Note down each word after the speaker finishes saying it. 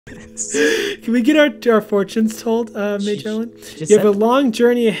Can we get our fortunes told, MajoEllen? You have a long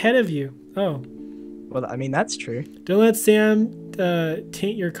journey ahead of you. Oh. Well, I mean, that's true. Don't let Sam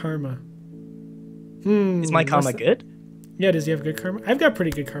taint your karma. Is my karma good? Yeah, does he have good karma? I've got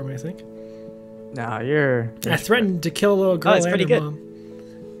pretty good karma, I think. No, you're I threatened to kill a little girl and pretty her good. mom.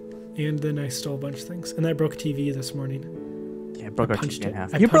 And then I stole a bunch of things. And I broke a TV this morning. Yeah, broke our TV in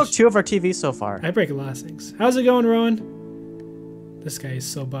half. I You broke punched 2 of our TVs so far. I break a lot of things. How's it going, Rowan? This guy is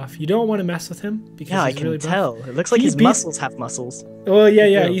so buff. You don't want to mess with him because Yeah, I he's can really buff. tell. It looks like his muscles have muscles. Oh yeah,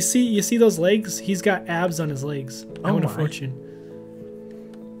 yeah. You see those legs? He's got abs on his legs. I want a my. fortune.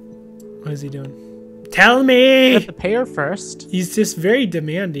 What is he doing? Tell me. You have to pay her first. He's just very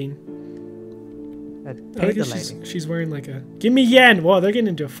demanding. Pay the lady. She's wearing like a. Give me yen. Whoa, they're getting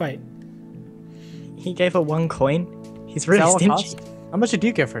into a fight. He gave her 1 coin. He's really stingy. How much did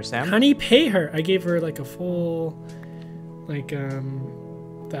you give her, Sam? Honey, pay her. I gave her like a full, like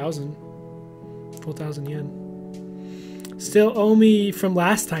 1,000 yen. Still owe me from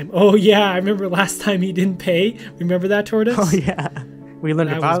last time. Oh yeah, I remember last time he didn't pay. Remember that, Tortoise? Oh yeah. We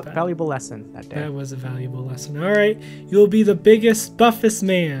learned a valuable lesson that day. That was a valuable lesson. All right, you'll be the biggest, buffest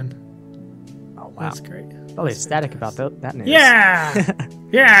man. Oh wow. That's great. Probably ecstatic about that news. Yeah!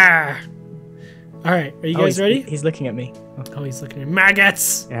 Yeah! All right, are you guys ready? He's looking at me. Oh, he's looking at me.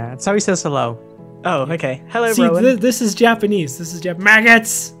 Maggots! Yeah, that's how he says hello. Oh, okay. Hello, See, Rowan. this is Japanese. This is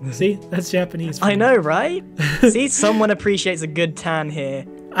Maggots! See? That's Japanese. I know, right? See, someone appreciates a good tan here.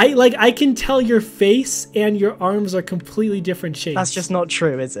 I can tell your face and your arms are completely different shades. That's just not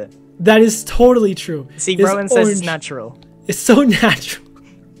true, is it? That is totally true. See, It's Rowan says it's orange. natural. It's so natural.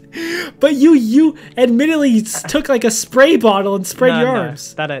 But you admittedly took like a spray bottle and sprayed your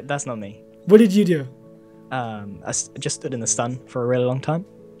arms. That's not me. What did you do? I just stood in the sun for a really long time.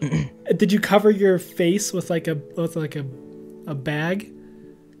 Did you cover your face with like a bag?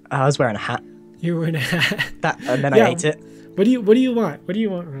 I was wearing a hat. You were in a hat. And then I ate it. What do you want? What do you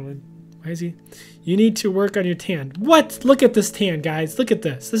want, Rowan? Why is he? You need to work on your tan. What? Look at this tan, guys. Look at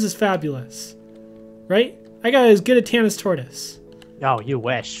this. This is fabulous. Right? I got as good a tan as Tortoise. Oh, you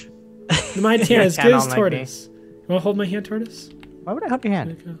wish. My tan is good as like Tortoise. You want to hold my hand, Tortoise? Why would I hold your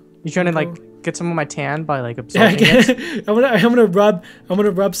hand? Okay. You trying to like get some of my tan by like absorbing it? I'm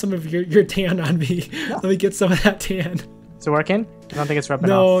gonna rub some of your tan on me. No. Let me get some of that tan. Is it working? I don't think it's rubbing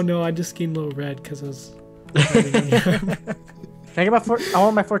off. No, I just gained a little red because I was. Can I get I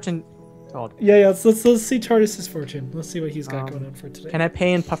want my fortune told. Yeah. Let's see Tortoise's fortune. Let's see what he's got going on for today. Can I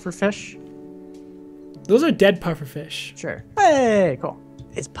pay in pufferfish? Those are dead pufferfish. Sure. Hey, cool.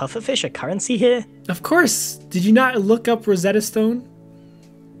 Is pufferfish a currency here? Of course. Did you not look up Rosetta Stone?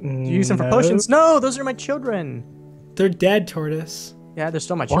 Do you use them for potions? No, those are my children. They're dead, Tortoise. Yeah, they're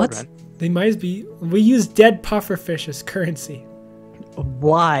still my children. They might be. We use dead pufferfish as currency.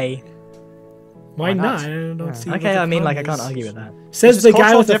 Why? Why not? I don't see. Okay, I mean, like, I can't argue with that. Says the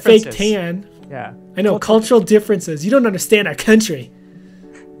guy with a fake tan. Yeah. I know, cultural differences. You don't understand our country.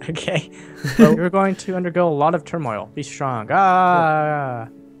 Okay. Well, you're going to undergo a lot of turmoil. Be strong.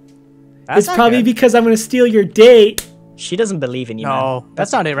 It's probably because I'm going to steal your date. She doesn't believe in you. No, man.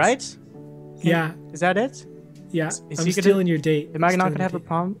 that's not it, right? Yeah. Is that it? Yeah. Is I'm he stealing your date. Am I not going to have a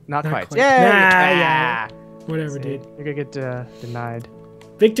problem? Not quite. quite. Yeah. Whatever, dude. You're going to get denied.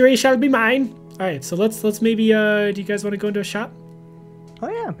 Victory shall be mine. All right, so let's maybe. Do you guys want to go into a shop? Oh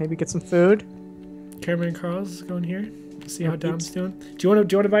yeah, maybe get some food. CrabManCarl's going here. See how Dom's doing. Do you want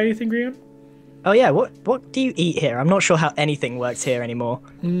to buy anything, Graham? Oh yeah, what do you eat here? I'm not sure how anything works here anymore.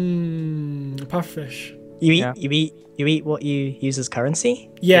 Pufferfish. You eat what you use as currency?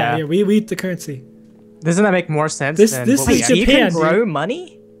 Yeah, we eat the currency. Doesn't that make more sense? This than is what we Japan. You can grow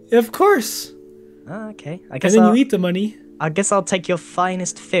money? Of course. Oh, okay. And then you eat the money. I guess I'll take your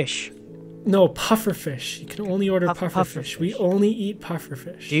finest fish. No, pufferfish. You can only order pufferfish. We only eat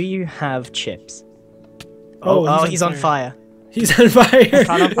pufferfish. Do you have chips? Oh, he's on fire. He's on fire. He's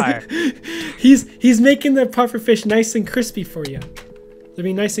on fire. He's making the pufferfish nice and crispy for you. They'll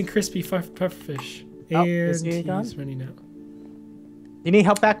be nice and crispy pufferfish. Oh, And is he he's gone? running out. You need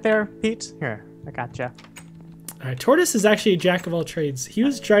help back there, Pete? Here, I gotcha. All right, Tortoise is actually a jack of all trades. He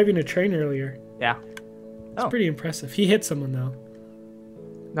was driving a train earlier. Yeah. It's pretty impressive. He hit someone though.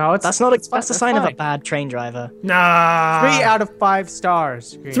 No, That's a sign of a bad train driver. Nah. 3 out of 5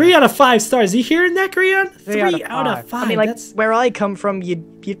 stars. Green. 3 out of 5 stars. You hearing that, Grion? 3 3 out of 5. I mean, like, where I come from,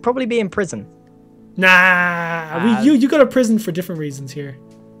 you'd probably be in prison. Nah. You go to prison for different reasons here.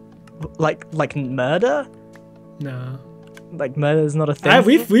 Like murder? No. Like murder's not a thing.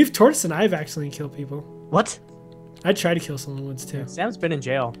 We've Tortoise and I've actually killed people. What? I tried to kill someone once too. Sam's been in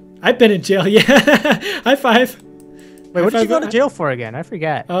jail. I've been in jail. Yeah. High five. Wait, what did you go to High-five. jail for again? I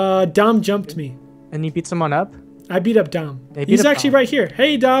forget. Dom jumped me. And you beat someone up? I beat up Dom. They beat He's up actually Dom. right here.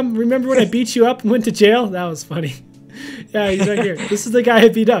 Hey, Dom, remember when I beat you up and went to jail? That was funny. Yeah, he's right here. This is the guy I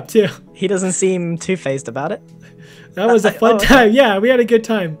beat up, too. He doesn't seem two-faced about it. That was a fun time. Yeah, we had a good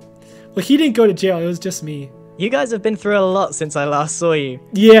time. Well, he didn't go to jail. It was just me. You guys have been through a lot since I last saw you.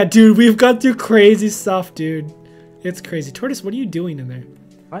 Yeah, dude, we've gone through crazy stuff, dude. It's crazy. Tortoise, what are you doing in there?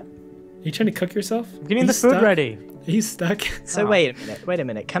 What? Are you trying to cook yourself? I'm getting the food ready. He's stuck. So wait a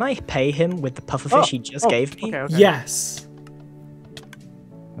minute. Can I pay him with the pufferfish he just gave me? Okay. Yes.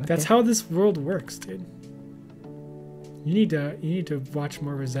 That's how this world works, dude. You need to watch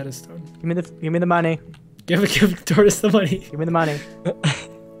more Rosetta Stone. Give me the money. Give Tortoise the money. Give me the money.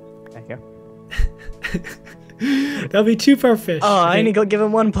 Thank you. That'll be 2 per fish. Oh, I only got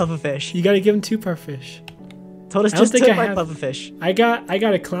given 1 pufferfish. You gotta give him 2 per fish. Tortoise I don't just think took I my have- pufferfish. I got a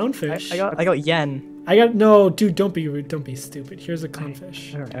clownfish. I got yen. No, dude, don't be rude. Don't be stupid. Here's a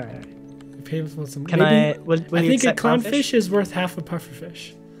clownfish. Alright. Pay him for some. Can maybe, I? Will I you think a accept clownfish is worth half a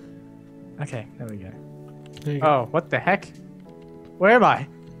pufferfish. Okay, there we go. There you go. Oh, what the heck? Where am I?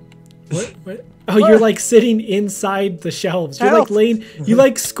 What? Oh, you're like sitting inside the shelves. You're Help! like laying. You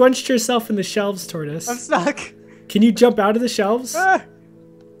like scrunched yourself in the shelves, Tortoise. I'm stuck. Can you jump out of the shelves? Ah,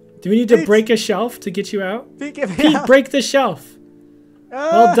 Do we need to Pete. break a shelf to get you out? Pete, get me Pete, out. break the shelf.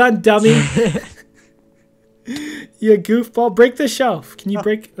 Well Ah. done, dummy. You goofball. Break the shelf. Can you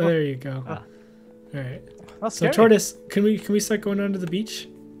break? Oh, there you go. All right. That's So scary. Tortoise, can we start going onto the beach?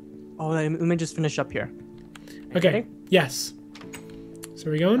 Oh, let me just finish up here. Okay. ready? Yes. So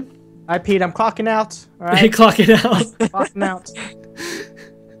are we going? All right, Pete, I'm clocking out. All Hey, right, clock it out. clocking out.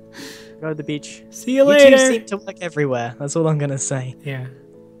 Go to the beach. See you You later. two seem to work everywhere. That's all I'm gonna say. Yeah.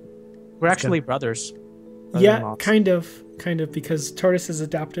 We're actually brothers. Yeah, Brother-in-laws. kind of, because Tortoise has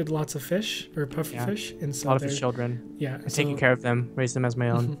adopted lots of fish or pufferfish, and A so lot of they're- his children. Yeah, I'm taking care of them, raise them as my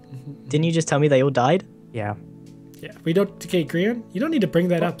own. Didn't you just tell me they all died? Yeah. Yeah, we don't. Okay, Grian, you don't need to bring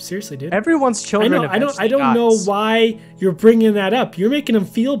that up. Seriously, dude. Everyone's I children. know. I don't eventually know dies. why you're bringing that up. You're making him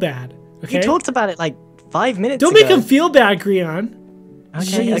feel bad. Okay. You talked about it like 5 minutes Don't ago. make him feel bad, Grian.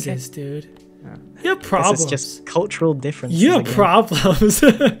 Okay, Jesus, dude. You have This problems. is just cultural differences. You have again. problems.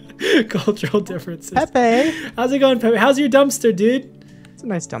 Cultural differences. Pepe. How's it going, Pepe? How's your dumpster, dude? It's a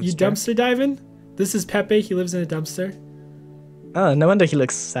nice dumpster. You dumpster diving? This is Pepe. He lives in a dumpster. Oh, no wonder he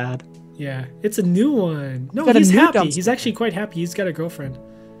looks sad. Yeah, it's a new one. No, got a he's new happy. dumpster. He's actually quite happy. He's got a girlfriend.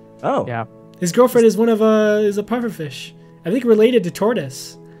 Oh. Yeah. His girlfriend is is a pufferfish. I think related to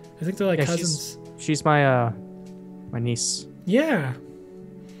Tortoise. I think they're like Yeah, cousins. She's my my niece. Yeah.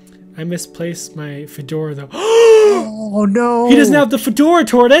 I misplaced my fedora though. Oh no. He doesn't have the fedora,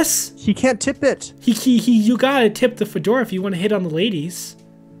 Tortoise. He can't tip it. You gotta tip the fedora if you want to hit on the ladies.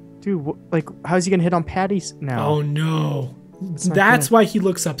 Dude, like, how's he gonna hit on patties now? Oh no. That's not That's good. why he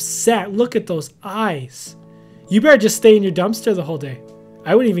looks upset. Look at those eyes. You better just stay in your dumpster the whole day.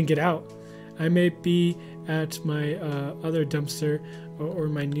 I wouldn't even get out. I may be at my other dumpster or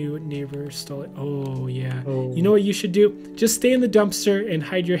my new neighbor stole it. Oh, yeah. Oh. You know what you should do? Just stay in the dumpster and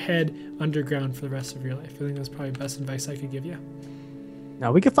hide your head underground for the rest of your life. I think that's probably the best advice I could give you.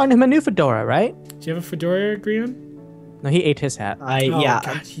 Now we could find him a new fedora, right? Do you have a fedora, Grian? No, he ate his hat. Yeah.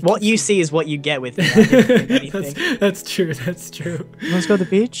 God, he What gets- you see is what you get with me. I didn't think anything. That's true. That's true. Let's go to the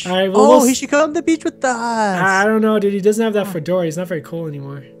beach. All right, well, oh, we'll he s- should come to the beach with us. I don't know, dude. He doesn't have that fedora. He's not very cool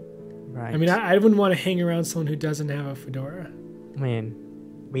anymore. Right. I mean, I wouldn't want to hang around someone who doesn't have a fedora. I mean,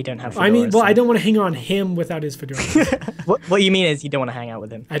 We don't have. I mean, fedoras, well, so- I don't want to hang on him without his fedora. What you mean is you don't want to hang out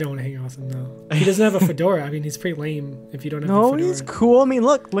with him. I don't want to hang out with him, no. He doesn't have a fedora. I mean, he's pretty lame if you don't have a no, fedora. he's cool. I mean,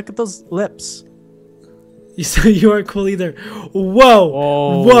 look at those lips. So you aren't cool either. Whoa.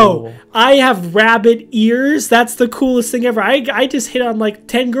 Oh. Whoa. I have rabbit ears. That's the coolest thing ever. I just hit on like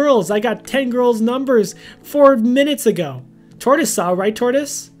 10 girls. I got 10 girls' numbers 4 minutes ago. Tortoise saw, right,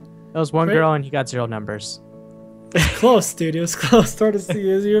 Tortoise? That was one Right. girl, and he got 0 numbers. Close, dude. It was close. Tortoise,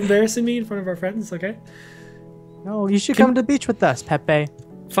 you're embarrassing me in front of our friends, okay? No, you should come to the beach with us, Pepe.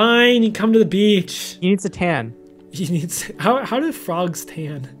 Fine, you come to the beach. He needs a tan. He needs. How do frogs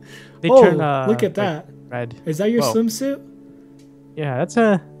tan? They Oh, turn. look at like that. red. Is that your Whoa. swimsuit? Yeah, that's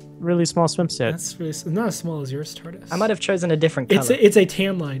a really small swimsuit. That's really not as small as yours, Tortoise. I might have chosen a different color. It's a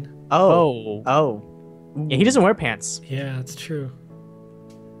tan line. Oh. Oh. Yeah, he doesn't wear pants. Yeah, that's true.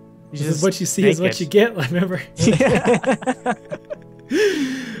 He's This is just what you see is what naked. you get. Remember. Yeah.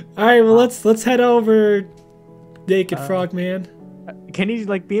 All right, well let's head over, naked frog man. Can he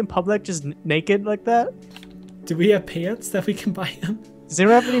like be in public just naked like that? Do we have pants that we can buy him? Does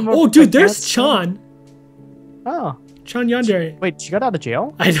anyone have any more? Oh, dude, like, there's pants? Chan. Oh, ChanYandere. Wait, she got out of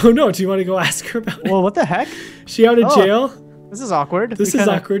jail? I don't know. Do you want to go ask her about it? Well, what the heck? She out of jail? This is awkward. This is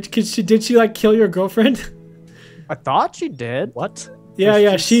awkward. Did she like kill your girlfriend? I thought she did. What?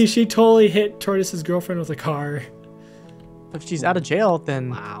 Yeah. She totally hit Tortoise's girlfriend with a car. If she's out of jail,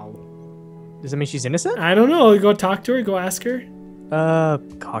 then Wow. does that mean she's innocent? I don't know. Go talk to her. Go ask her.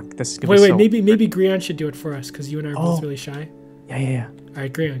 God, this is gonna be Wait. so... Maybe Grian should do it for us because you and I are both really shy. Yeah. All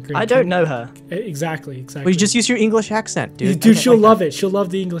right, Grian. I don't know her. Exactly. Well, you just use your English accent, dude. Dude, she'll love it. She'll love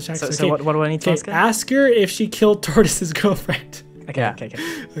the English accent. So what do I need to ask her? Ask her if she killed Tortoise's girlfriend. Okay.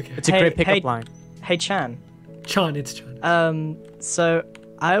 It's a great pickup line. Hey, Chan. Chan, it's Chan. So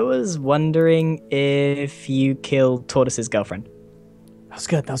I was wondering if you killed Tortoise's girlfriend.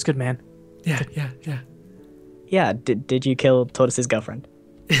 That was good, man. Yeah. Yeah, did you kill Tortoise's girlfriend?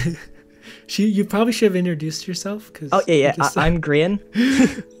 You probably should have introduced yourself. Oh, yeah. I'm Grian.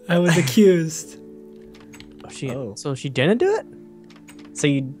 I was accused. So she didn't do it? So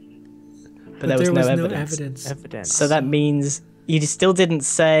you... But there was no evidence. Evidence. So that means you still didn't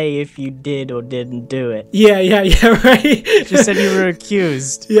say if you did or didn't do it. Yeah, right? Just said you were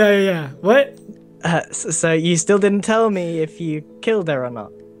accused. Yeah. What? So you still didn't tell me if you killed her or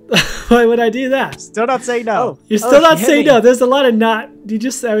not. Why would I do that? Still not saying no. You're still not saying no. There's a lot of not. You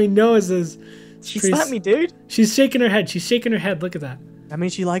just, no is... She slapped me, dude. She's shaking her head. Look at that. That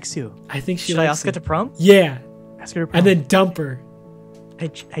means she likes you. I think she Should likes I ask her to prom? Yeah. Ask her to prom. And then dump her.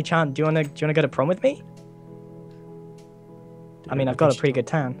 Hey Chan, do you wanna go to prom with me? I mean, I've got a pretty good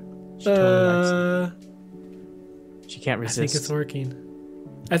tan. She totally likes you. She can't resist. I think it's working.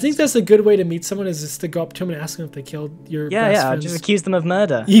 I think that's a good way to meet someone is just to go up to them and ask them if they killed your best friends. Just accuse them of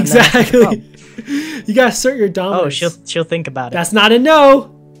murder. Exactly. You gotta assert your dominance. Oh, she'll think about it. That's not a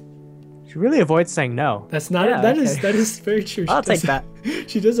no. She really avoids saying no. That's not. That is very true. I'll take that.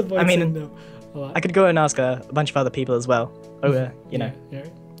 She does avoid saying no a lot. I could go and ask a bunch of other people as well. You know. Yeah.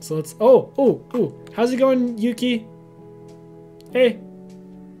 So let's. Oh. How's it going, Yuki? Hey.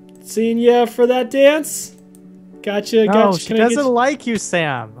 Seeing ya for that dance? Gotcha. No, she doesn't like you,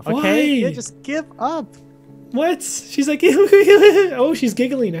 Sam. Okay, Why? yeah, just give up. What? She's like, oh, she's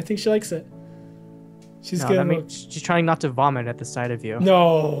giggling. I think she likes it. She's good. I mean, she's trying not to vomit at the sight of you.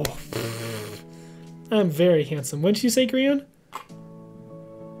 No. I'm very handsome. Wouldn't you say, Grian?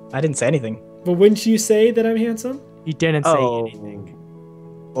 I didn't say anything. But wouldn't you say that I'm handsome? You didn't say anything.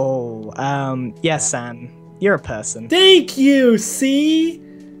 Yes, Sam. You're a person. Thank you. See?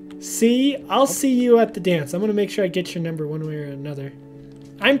 I'll see you at the dance. I'm going to make sure I get your number one way or another.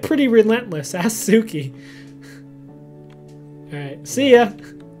 I'm pretty relentless. Ask Suki. All right. See ya.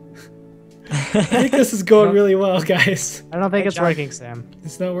 I think this is going really well, guys. I don't think it's working, Sam.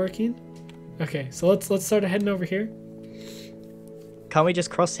 It's not working? Okay, so let's start heading over here. Can't we just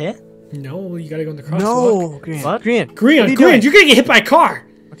cross here? No, you gotta go in the crosswalk. No, Grian. What? Grian, Grian, you're gonna get hit by a car.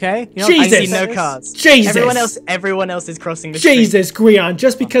 Okay. You know, Jesus. I see no cars. Jesus. Everyone else is crossing the street. Jesus, Grian.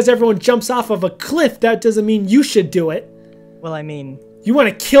 Just because everyone jumps off of a cliff, that doesn't mean you should do it. Well, I mean... You want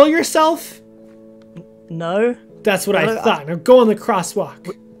to kill yourself? No. That's what I thought. Now go on the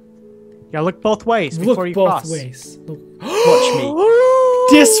crosswalk. Yeah, look both ways before you cross. Look both ways. Watch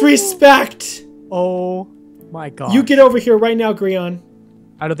me. Disrespect. Oh my god. You get over here right now, Grian.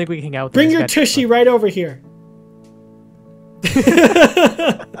 I don't think we can hang out with Bring your tushy right over here.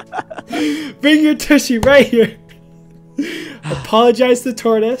 Bring your tushy right here. Apologize to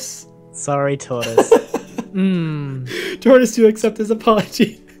Tortoise. Sorry, Tortoise. Tortoise, do you accept his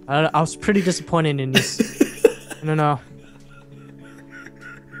apology? I was pretty disappointed in this. I don't know.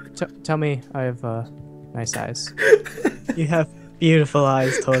 Tell me I have nice eyes. You have beautiful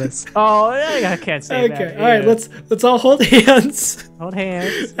eyes, Tortoise. Oh, I can't say that. Okay, all right, let's all hold hands. Hold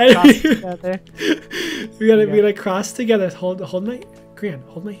hands. We gotta cross together. Hold my Grian,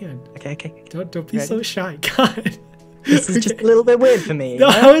 hold my hand. Okay. Don't be so shy. God. This is just a little bit weird for me.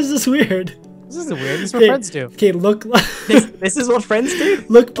 No, how is this weird? This isn't weird. This is what friends do. Okay, look. This is what friends do?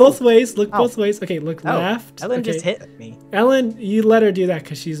 Look both ways. Look both ways. Okay, look left. Ellen just hit me. Ellen, you let her do that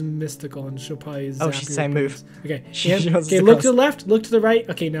because she's mystical and she'll probably zap she's your saying move. Okay, Okay, look to the left. Look to the right.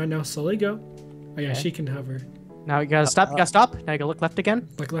 Okay, now slowly go. Oh yeah, she can hover. Now you gotta stop. You gotta stop. Now you gotta look left again.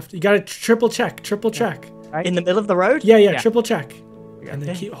 Look left. You gotta triple check. Triple check. Right. In the middle of the road? Yeah. Triple check. And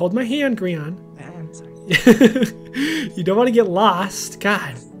then hold my hand, Grian. I'm sorry. You don't want to get lost.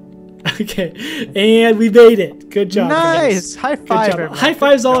 God. Okay, and we made it. Good job. Nice. Guys. High five. Everyone. High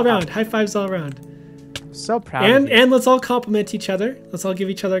fives all around. High fives all around. So proud. of you. And let's all compliment each other. Let's all give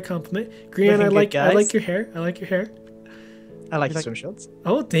each other a compliment. Grian, I like your hair. I like your hair. I like your swim shorts.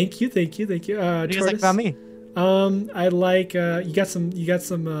 Oh, thank you. What do you guys like about me? I like you got some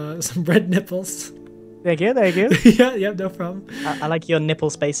red nipples. Thank you, thank you. Yeah, no problem. I like your nipple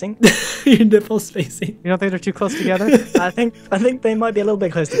spacing. Your nipple spacing. You don't think they're too close together? I think they might be a little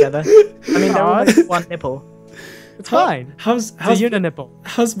bit close together. I mean, they're all like one nipple. It's fine. How's It's a unit-nipple.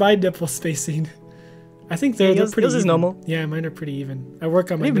 how's my nipple spacing? I think they're pretty yours is even. normal. Yeah, mine are pretty even. I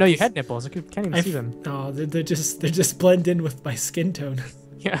work on I my didn't even know you nipples. had nipples. I can't even see them. Oh, they're just blend in with my skin tone.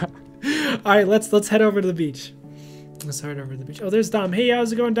 Yeah. All right, let's head over to the beach. Let's head over to the beach. Oh, there's Dom. Hey,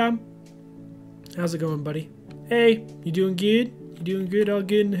 how's it going, Dom? How's it going, buddy? Hey, you doing good? You doing good? All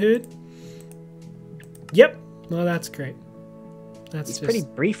good in the hood? Yep. Well, that's great. That's He's just pretty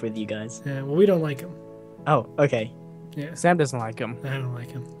brief with you guys. Yeah. Well, we don't like him. Oh, okay. Yeah. Sam doesn't like him. I don't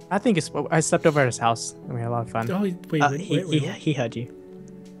like him. I think I slept over at his house and we had a lot of fun. Oh, wait. He heard you.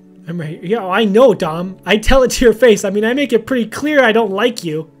 I'm right here. Yeah, I know, Dom. I tell it to your face. I mean, I make it pretty clear I don't like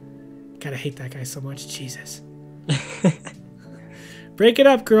you. God, I hate that guy so much. Jesus. Break it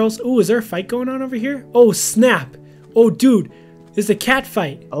up, girls. Ooh, is there a fight going on over here? Oh, snap. Oh, dude. It's a cat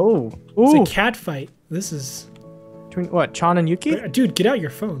fight. Oh. It's Ooh. a cat fight. This is... Between what, Chan and Yuki? Dude, get out your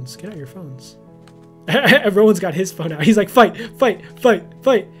phones. Get out your phones. Everyone's got his phone out. He's like, fight, fight, fight,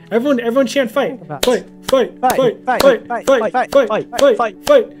 fight. Everyone chant fight. Fight, fight, fight, fight, fight,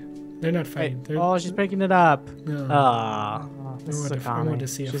 fight. They're not fighting. They're... Oh, she's breaking it up. No. Ah. This is so I want to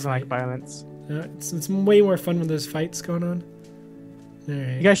see a She doesn't fight. like violence. It's way more fun when there's fights going on. All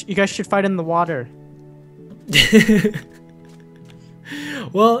right. You guys should fight in the water.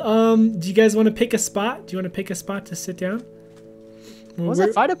 Well, do you guys want to pick a spot? Do you want to pick a spot to sit down? What was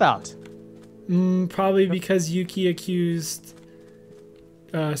that fight about? Probably because Yuki accused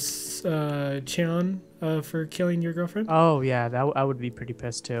Chan for killing your girlfriend. Oh yeah, I would be pretty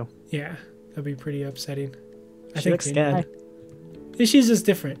pissed too. Yeah, that'd be pretty upsetting. She looks scared. She's just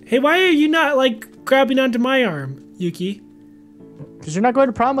different. Hey, why are you not like grabbing onto my arm, Yuki? Because you're not going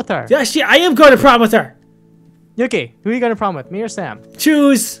to prom with her. Yeah, I am going to prom with her. Yuki, who are you going to prom with? Me or Sam?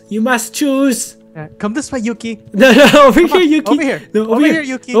 Choose. You must choose. Come this way, Yuki. No, over here, Yuki. Over here. No, over here,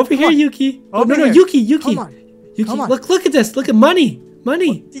 Yuki. Over here, Yuki. Oh, Over no, here. Yuki. Come on. Yuki, Come on. look at this. Look at money.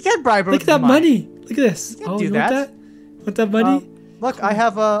 You can't bribe her Look with at that money. money. Look at this. can't Oh, do you that. want that? Want that money? Look, I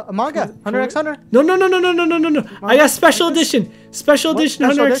have a manga, Hunter x Hunter. No. I got special edition. Special What? edition.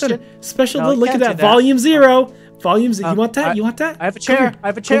 Special 100%. edition? Special. No, you look at can't that. do that. Volume 0. Volume 0. You want that? You want that? I have a Come chair. here. I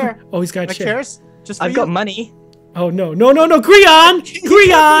have a Come chair. here. Oh, he's got a Like chair. chairs? Just for I've you. got money. Oh, no. Grion!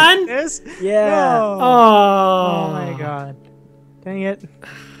 Grion! This? Yeah. No. Oh. Oh my god. Dang it.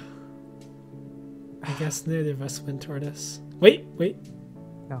 I guess neither of us went toward us. Wait.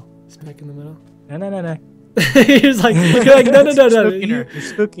 No. It's back in the middle. No. He's like, you're like, no. You're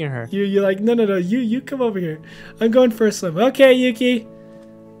spooking her. You're like, no. You come over here. I'm going for a swim. Okay, Yuki.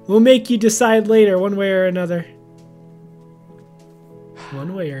 We'll make you decide later, one way or another.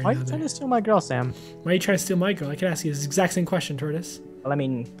 One way or Why are you another. trying to steal my girl, Sam? Why are you trying to steal my girl? I can ask you this exact same question, Tortoise. Well, I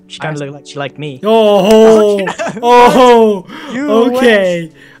mean, she kind of looked like she liked me. Oh, You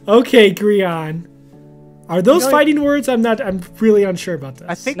okay, Grion. Are those You know, fighting words? I'm really unsure about this.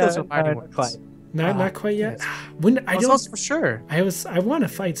 I think No, those are fighting words. quite. not quite yet. yes. When I Those don't. for sure. I want to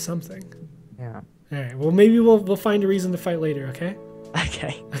fight something. Yeah. All right. Well, maybe we'll find a reason to fight later. Okay.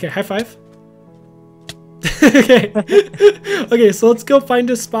 Okay. Okay. High five. Okay. Okay. So let's go find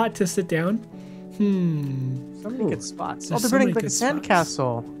a spot to sit down. So many good spots. Oh, There's they're so many building like a good spots.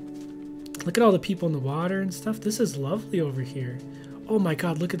 sandcastle. Look at all the people in the water and stuff. This is lovely over here. Oh my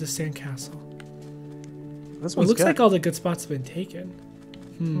God! Look at the sandcastle. This It one's looks good. like all the good spots have been taken.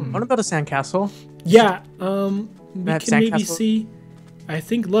 I want to build a sandcastle. Yeah. We That can maybe sandcastle? see. I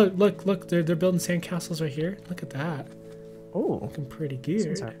think. Look. They're building sandcastles right here. Look at that. Oh. Looking pretty This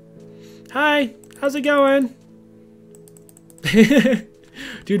one's good. alright. Hi. How's it going?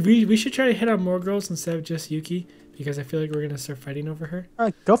 Dude, we should try to hit on more girls instead of just Yuki because I feel like we're gonna start fighting over her.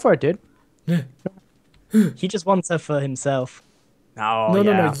 Go for it, dude. He just wants her for himself.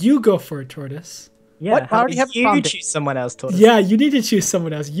 No. You go for it, Tortoise. Yeah. What? I already have a you prom date. choose someone else, Tortoise. Yeah, you need to choose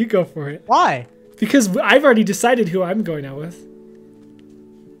someone else. You go for it Why? because I've already decided who I'm going out with.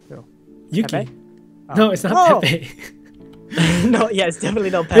 Who? Yuki. Pepe? No, it's not Oh. Pepe. No, yeah, it's definitely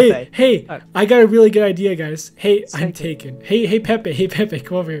not Pepe. Hey, I got a really good idea, guys. Hey, I'm taken. taken. Hey, Pepe,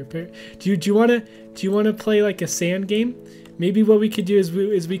 come over here. Do you wanna play like a sand game? Maybe what we could do is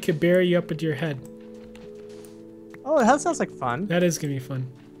we could bury you up into your head. Oh, that sounds like fun. That is gonna be fun.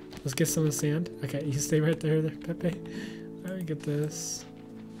 Let's get some of the sand. Okay, you stay right there, Pepe. Let me get this.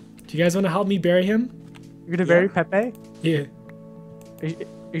 Do you guys want to help me bury him? You're gonna bury Pepe? Yeah.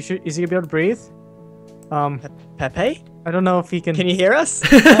 You should. Is he gonna be able to breathe? Pepe? I don't know if he can. Can you hear us?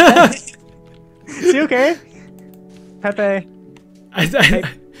 Is he okay? Pepe.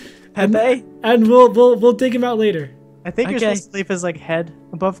 Pepe? and we'll dig him out later. I think you're Okay. supposed to leave his like head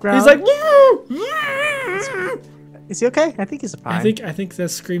above ground. He's like, is he okay? I think he's fine. I think that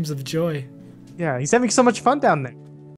screams of joy. Yeah, he's having so much fun down there.